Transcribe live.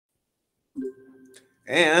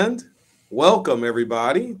And welcome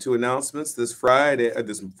everybody to announcements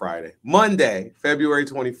Monday, February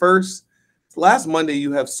 21st. It's the last Monday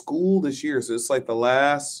you have school this year, so it's like the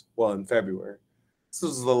last, well, in February. This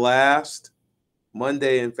is the last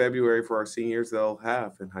Monday in February for our seniors they'll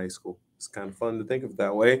have in high school. It's kind of fun to think of it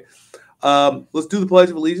that way. Let's do the Pledge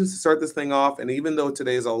of Allegiance to start this thing off. And even though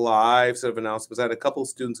today is a live set of announcements, I had a couple of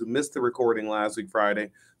students who missed the recording last week,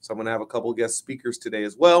 Friday. So I'm going to have a couple of guest speakers today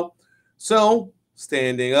as well. So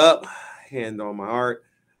standing up, hand on my heart,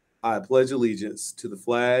 I pledge allegiance to the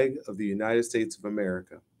flag of the United States of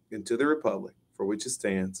America and to the republic for which it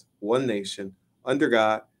stands, one nation, under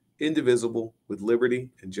God, indivisible, with liberty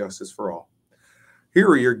and justice for all. Here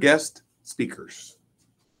are your guest speakers.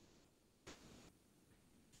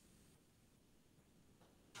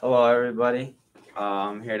 Hello, everybody.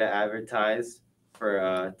 I'm here to advertise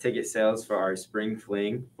for ticket sales for our Spring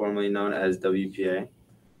Fling, formerly known as WPA.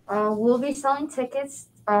 We'll be selling tickets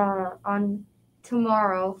on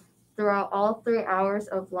tomorrow throughout all 3 hours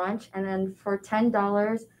of lunch, and then for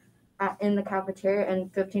 $10 in the cafeteria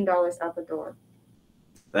and $15 at the door.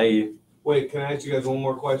 Thank you. Wait, can I ask you guys one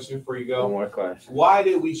more question before you go? One more question. Why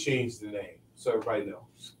did we change the name? So everybody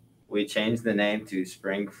knows. We changed the name to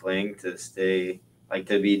Spring Fling to to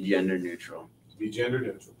be gender neutral. Be gender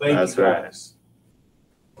neutral. Thank That's you, right. guys.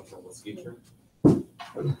 Let's get your...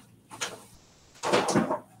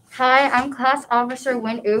 Hi, I'm Class Officer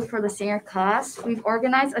Win Yu for the senior class. We've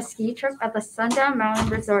organized a ski trip at the Sundown Mountain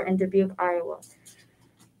Resort in Dubuque, Iowa.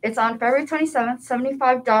 It's on February 27th,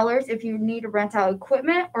 $75 if you need to rent out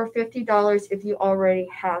equipment or $50 if you already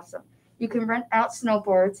have some. You can rent out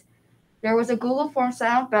snowboards. There was a Google form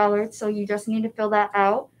sent out Ballard, so you just need to fill that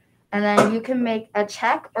out. And then you can make a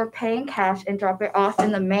check or pay in cash and drop it off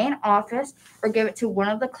in the main office or give it to one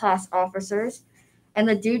of the class officers. And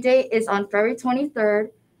the due date is on February 23rd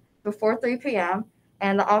before 3 p.m.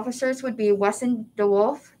 And the officers would be Weston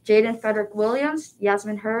DeWolf, Jaden Frederick Williams,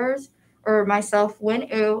 Yasmin Hers, or myself, Win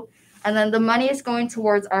Yu. And then the money is going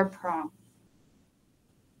towards our prom.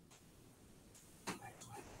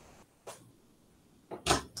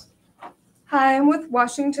 Hi, I'm with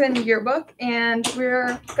Washington Yearbook, and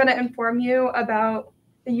we're going to inform you about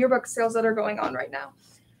the yearbook sales that are going on right now.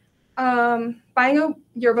 Buying a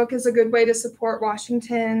yearbook is a good way to support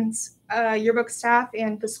Washington's yearbook staff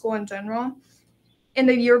and the school in general. In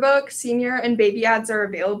the yearbook, senior and baby ads are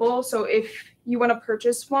available, so if you want to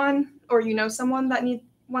purchase one or you know someone that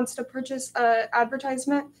wants to purchase an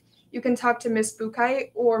advertisement, you can talk to Miss Buchheit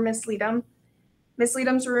or Miss Leadham. Miss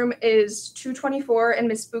Leadham's room is 224 and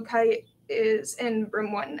Miss Buchheit is in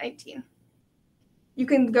room 119. You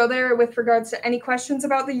can go there with regards to any questions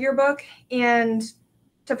about the yearbook and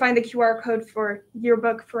to find the QR code for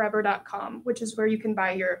yearbookforever.com, which is where you can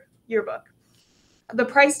buy your yearbook. The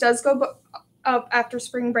price does go up after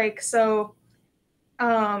spring break, so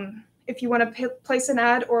if you want to place an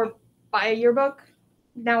ad or buy a yearbook,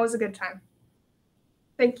 now is a good time.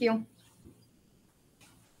 Thank you.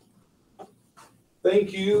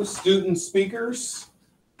 Thank you, student speakers.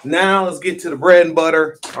 Now let's get to the bread and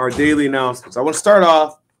butter, our daily announcements. I want to start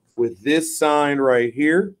off with this sign right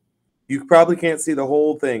here. You probably can't see the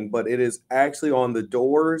whole thing, but it is actually on the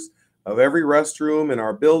doors of every restroom in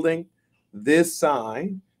our building. This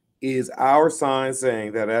sign is our sign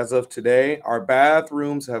saying that as of today, our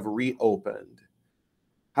bathrooms have reopened.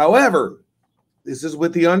 However, this is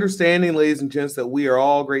with the understanding, ladies and gents, that we are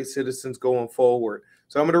all great citizens going forward.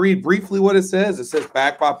 So I'm going to read briefly what it says. It says,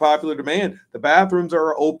 back by popular demand, the bathrooms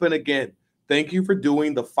are open again. Thank you for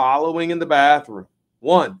doing the following in the bathroom.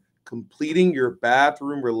 1, completing your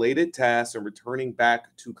bathroom-related tasks and returning back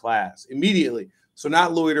to class immediately. So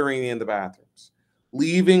not loitering in the bathrooms.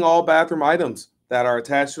 Leaving all bathroom items that are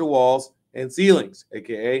attached to the walls and ceilings,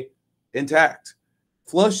 aka intact.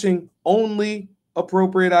 Flushing only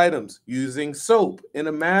appropriate items using soap in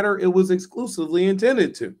a manner it was exclusively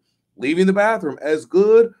intended to. Leaving the bathroom as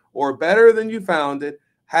good or better than you found it,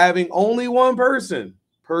 having only one person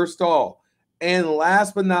per stall. And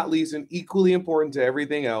last but not least, and equally important to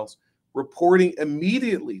everything else, reporting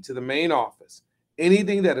immediately to the main office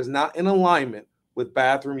anything that is not in alignment with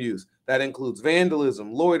bathroom use. That includes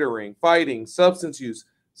vandalism, loitering, fighting, substance use,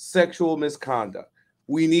 sexual misconduct.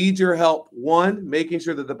 We need your help. 1, making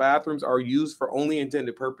sure that the bathrooms are used for only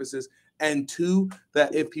intended purposes. And 2,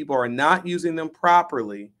 that if people are not using them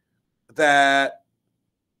properly, that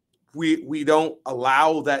we don't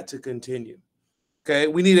allow that to continue. Okay,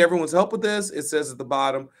 we need everyone's help with this. It says at the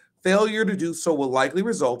bottom, failure to do so will likely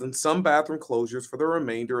result in some bathroom closures for the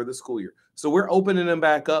remainder of the school year. So we're opening them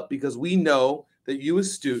back up because we know that you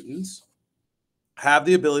as students have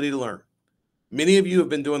the ability to learn. Many of you have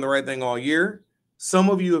been doing the right thing all year.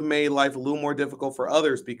 Some of you have made life a little more difficult for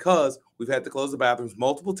others because we've had to close the bathrooms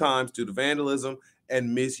multiple times due to vandalism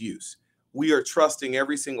and misuse. We are trusting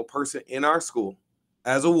every single person in our school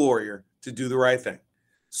as a warrior to do the right thing.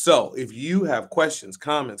 So if you have questions,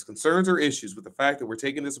 comments, concerns, or issues with the fact that we're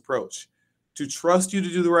taking this approach to trust you to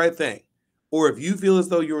do the right thing, or if you feel as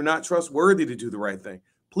though you are not trustworthy to do the right thing,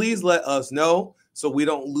 please let us know so we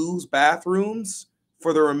don't lose bathrooms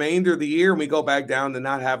for the remainder of the year and we go back down to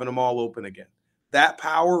not having them all open again. That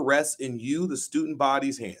power rests in you, the student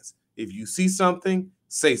body's hands. If you see something,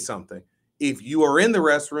 say something. If you are in the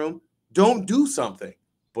restroom, don't do something,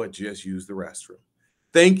 but just use the restroom.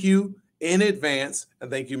 Thank you in advance,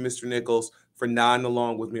 and thank you, Mr. Nichols, for nodding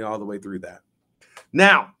along with me all the way through that.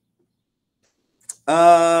 Now,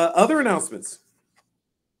 other announcements.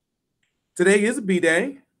 Today is a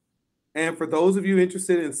B-Day, and for those of you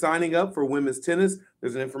interested in signing up for women's tennis,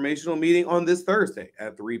 there's an informational meeting on this Thursday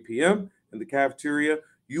at 3 p.m. in the cafeteria.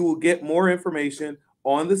 You will get more information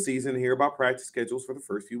on the season and hear about practice schedules for the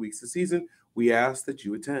first few weeks of the season. We ask that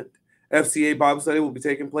you attend. FCA Bible study will be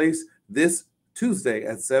taking place this Tuesday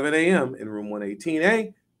at 7 a.m. in room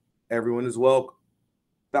 118A. Everyone is welcome.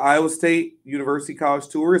 The Iowa State University College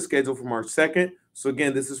Tour is scheduled for March 2nd. So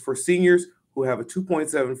again, this is for seniors who have a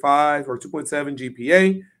 2.75 or 2.7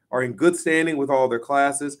 GPA, are in good standing with all their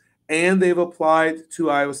classes, and they've applied to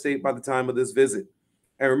Iowa State by the time of this visit.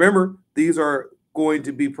 And remember, these are going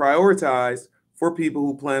to be prioritized for people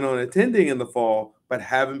who plan on attending in the fall but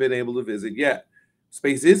haven't been able to visit yet.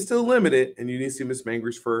 Space is still limited, and you need to see Ms.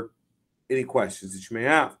 Mangrish for any questions that you may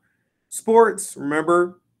have. Sports,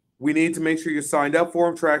 remember, we need to make sure you're signed up for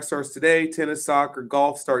them. Track starts today. Tennis, soccer,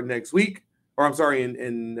 golf start next week. Or I'm sorry,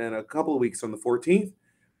 in a couple of weeks on the 14th.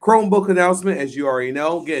 Chromebook announcement, as you already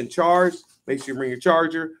know, getting charged. Make sure you bring your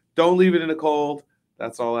charger. Don't leave it in the cold.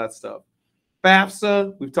 That's all that stuff.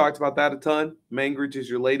 FAFSA, we've talked about that a ton. Mangridge is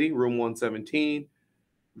your lady, room 117.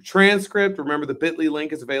 Transcript, remember the bit.ly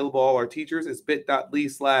link is available to all our teachers. It's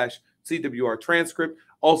bit.ly/CWR transcript.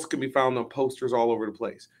 Also can be found on posters all over the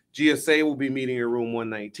place. GSA will be meeting in room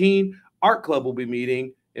 119. Art Club will be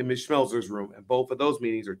meeting in Ms. Schmelzer's room. And both of those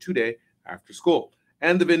meetings are today after school.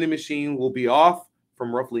 And the vending machine will be off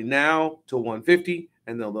from roughly now till 1:50,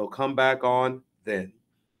 and they'll come back on then.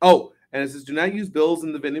 Oh, and it says do not use bills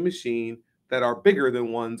in the vending machine that are bigger than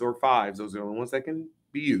 1s or 5s. Those are the only ones that can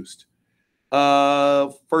be used.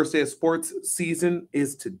 First day of sports season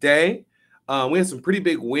is today. We have some pretty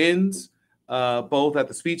big wins, both at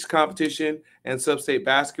the speech competition and sub-state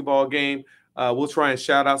basketball game. We'll try and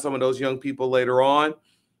shout out some of those young people later on.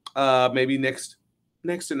 Maybe next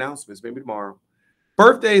announcements, maybe tomorrow.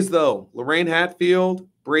 Birthdays, though. Lorraine Hatfield,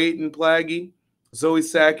 Braden Plaggy, Zoe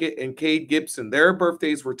Sackett, and Cade Gibson. Their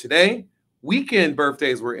birthdays were today. Weekend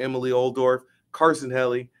birthdays were Emily Oldorf, Carson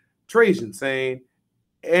Helly, Trajan Sane,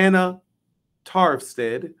 Anna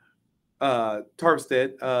Tarvstead,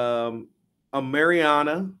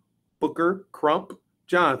 Mariana Booker Crump,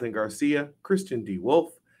 Jonathan Garcia, Christian D.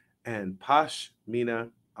 Wolf, and Pashmina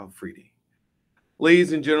Alfredi.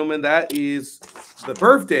 Ladies and gentlemen, that is the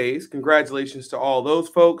birthdays. Congratulations to all those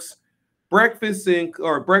folks. Breakfast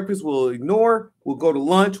we'll ignore. We'll go to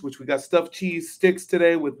lunch, which we got stuffed cheese sticks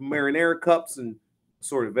today with marinara cups and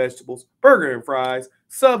assorted vegetables, burger and fries,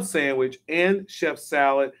 sub sandwich, and chef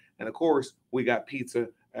salad. And of course, we got pizza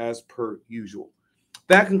as per usual.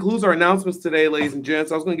 That concludes our announcements today, ladies and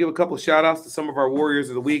gents. I was going to give a couple of shout outs to some of our warriors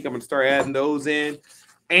of the week. I'm going to start adding those in.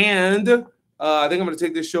 And I think I'm going to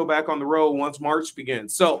take this show back on the road once March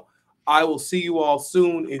begins. So I will see you all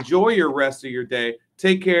soon. Enjoy your rest of your day.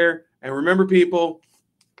 Take care. And remember, people,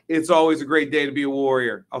 it's always a great day to be a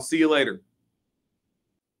warrior. I'll see you later.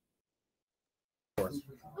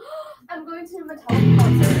 I'm going to a Metallica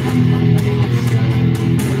concert.